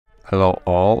Hello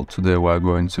all, today we are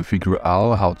going to figure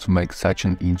out how to make such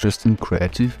an interesting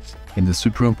creative in the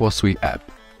Superimpose V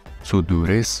app. To do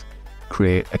this,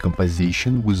 create a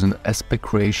composition with an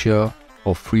aspect ratio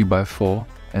of 3:4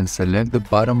 and select the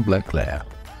bottom black layer.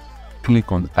 Click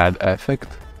on Add Effect,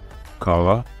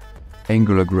 Color,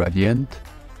 Angular Gradient,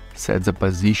 set the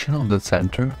position of the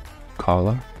center,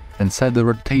 color, and set the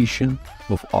rotation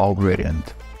of all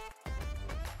gradient.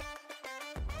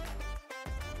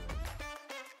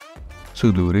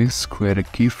 To do this, create a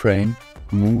keyframe,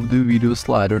 move the video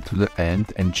slider to the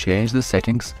end and change the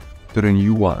settings to the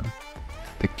new one.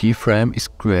 The keyframe is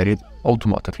created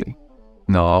automatically.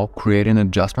 Now create an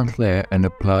adjustment layer and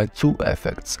apply two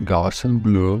effects, Gaussian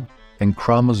blur and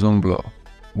chromosome blur,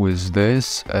 with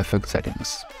these effect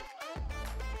settings.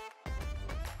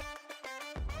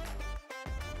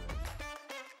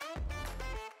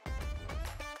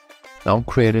 Now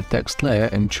create a text layer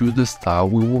and choose the style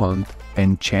we want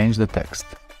and change the text.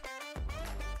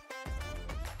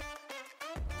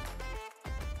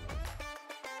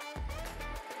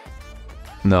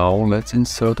 Now let's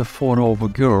insert a photo of a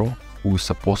girl who is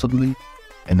supposedly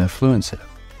an influencer.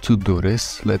 To do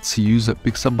this, let's use a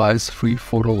Pixabay free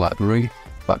photo library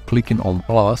by clicking on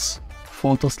plus,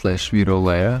 photo/video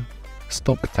layer,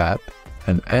 stock tab,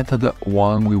 and enter the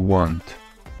one we want.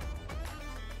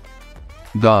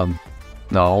 Done.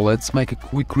 Now let's make a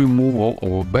quick removal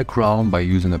of a background by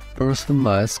using a person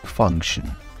mask function.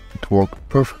 It worked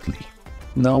perfectly.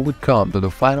 Now we come to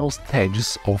the final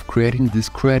stages of creating this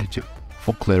creative.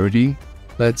 For clarity,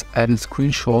 let's add a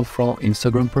screenshot from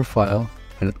Instagram profile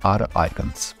and other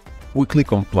icons. We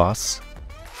click on plus,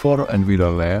 photo and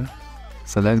video layer,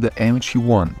 select the image you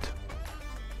want,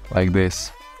 like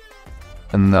this.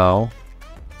 And now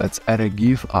let's add a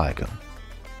GIF icon.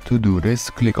 To do this,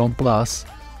 click on plus,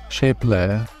 shape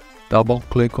layer, double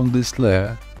click on this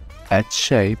layer, add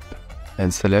shape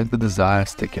and select the desired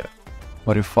sticker,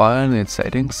 modifying its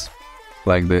settings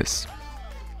like this.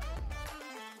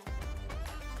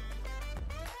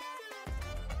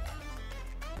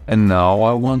 And now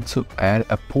I want to add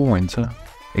a pointer.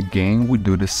 Again we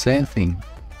do the same thing.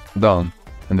 Done.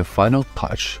 And the final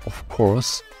touch, of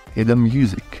course, is the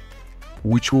music,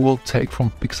 which we will take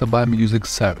from Pixabay Music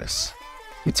service.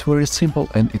 It's very simple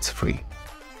and it's free.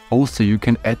 Also, you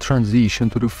can add transition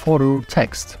to the photo or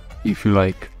text, if you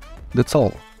like. That's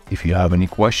all. If you have any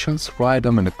questions, write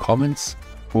them in the comments.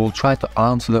 We'll try to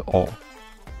answer them all.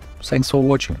 Thanks for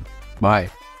watching. Bye.